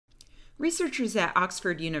Researchers at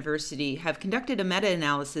Oxford University have conducted a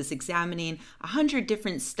meta-analysis examining 100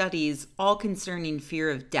 different studies, all concerning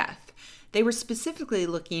fear of death. They were specifically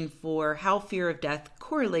looking for how fear of death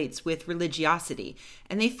correlates with religiosity,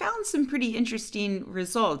 and they found some pretty interesting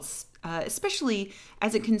results, especially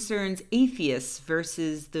as it concerns atheists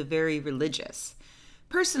versus the very religious.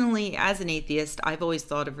 Personally, as an atheist, I've always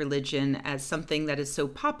thought of religion as something that is so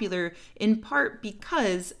popular, in part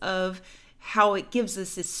because of how it gives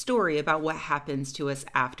us this story about what happens to us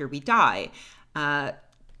after we die.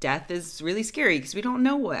 Death is really scary because we don't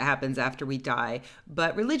know what happens after we die,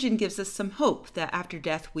 but religion gives us some hope that after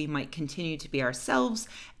death we might continue to be ourselves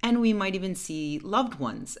and we might even see loved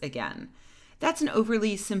ones again. That's an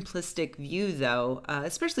overly simplistic view, though,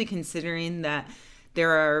 especially considering that there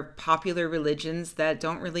are popular religions that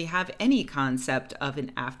don't really have any concept of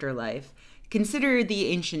an afterlife. Consider the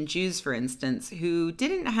ancient Jews, for instance, who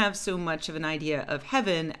didn't have so much of an idea of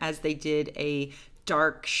heaven as they did a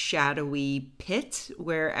dark, shadowy pit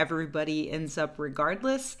where everybody ends up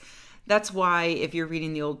regardless. That's why if you're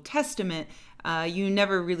reading the Old Testament, you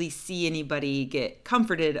never really see anybody get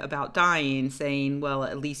comforted about dying saying, well,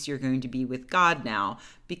 at least you're going to be with God now,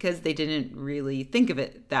 because they didn't really think of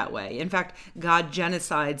it that way. In fact, God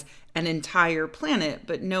genocides an entire planet,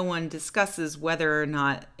 but no one discusses whether or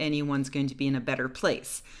not anyone's going to be in a better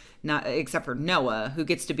place, not except for Noah, who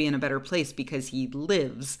gets to be in a better place because he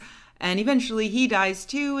lives. And eventually he dies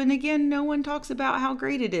too, and again, no one talks about how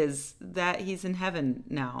great it is that he's in heaven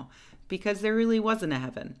now, because there really wasn't a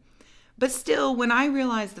heaven. But still, when I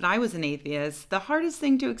realized that I was an atheist, the hardest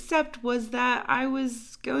thing to accept was that I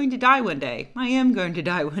was going to die one day. I am going to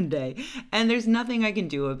die one day, and there's nothing I can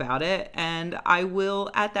do about it, and I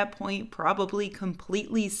will, at that point, probably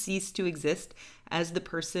completely cease to exist as the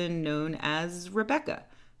person known as Rebecca,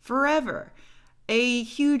 forever. A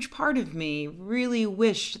huge part of me really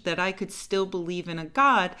wished that I could still believe in a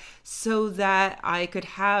God so that I could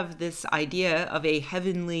have this idea of a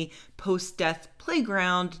heavenly post-death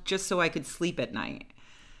playground just so I could sleep at night.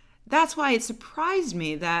 That's why it surprised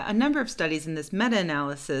me that a number of studies in this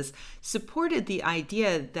meta-analysis supported the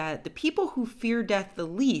idea that the people who fear death the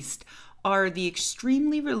least are the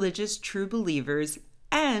extremely religious true believers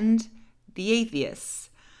and the atheists.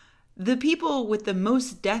 The people with the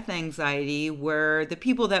most death anxiety were the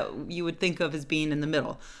people that you would think of as being in the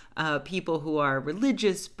middle. People who are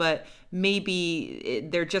religious, but maybe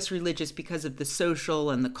they're just religious because of the social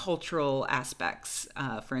and the cultural aspects,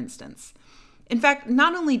 for instance. In fact,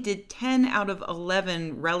 not only did 10 out of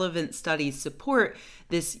 11 relevant studies support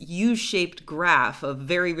this U-shaped graph of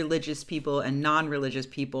very religious people and non-religious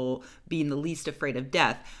people being the least afraid of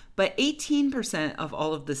death, but 18% of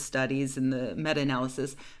all of the studies in the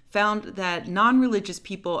meta-analysis found that non-religious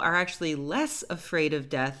people are actually less afraid of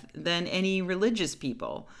death than any religious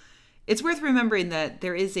people. It's worth remembering that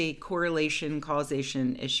there is a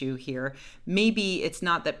correlation-causation issue here. Maybe it's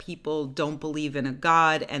not that people don't believe in a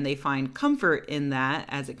God and they find comfort in that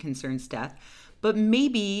as it concerns death, but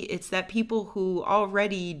maybe it's that people who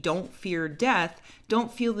already don't fear death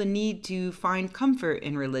don't feel the need to find comfort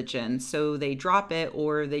in religion, so they drop it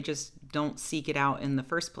or they just don't seek it out in the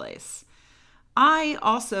first place. I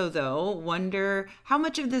also, though, wonder how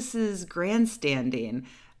much of this is grandstanding.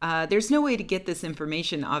 There's no way to get this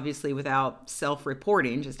information, obviously, without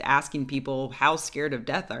self-reporting, just asking people, how scared of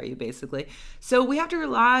death are you, basically. So we have to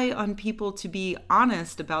rely on people to be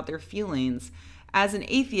honest about their feelings. As an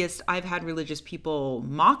atheist, I've had religious people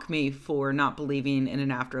mock me for not believing in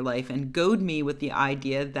an afterlife and goad me with the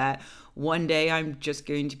idea that one day I'm just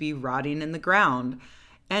going to be rotting in the ground.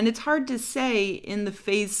 And it's hard to say in the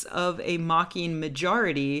face of a mocking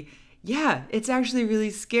majority, yeah, it's actually really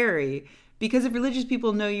scary. Because if religious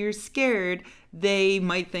people know you're scared, they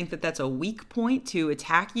might think that that's a weak point to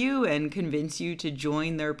attack you and convince you to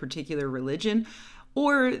join their particular religion.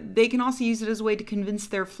 Or they can also use it as a way to convince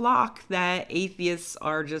their flock that atheists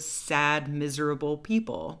are just sad, miserable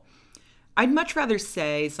people. I'd much rather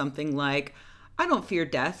say something like, I don't fear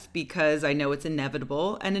death because I know it's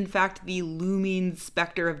inevitable, and in fact, the looming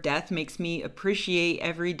specter of death makes me appreciate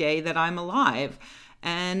every day that I'm alive,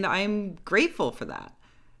 and I'm grateful for that.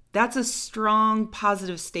 That's a strong,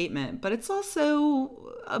 positive statement, but it's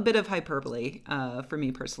also a bit of hyperbole for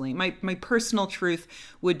me personally. My personal truth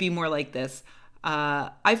would be more like this.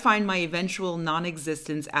 I find my eventual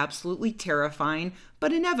non-existence absolutely terrifying,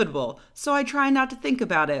 but inevitable, so I try not to think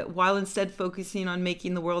about it, while instead focusing on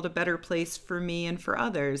making the world a better place for me and for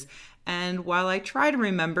others. And while I try to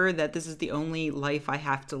remember that this is the only life I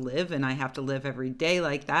have to live, and I have to live every day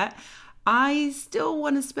like that, I still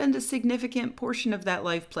want to spend a significant portion of that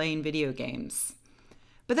life playing video games.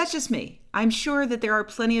 But that's just me. I'm sure that there are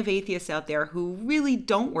plenty of atheists out there who really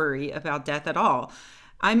don't worry about death at all.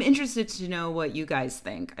 I'm interested to know what you guys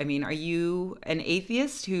think. I mean, are you an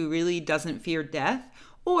atheist who really doesn't fear death?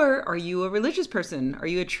 Or are you a religious person? Are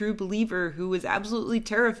you a true believer who is absolutely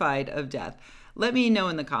terrified of death? Let me know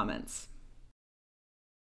in the comments.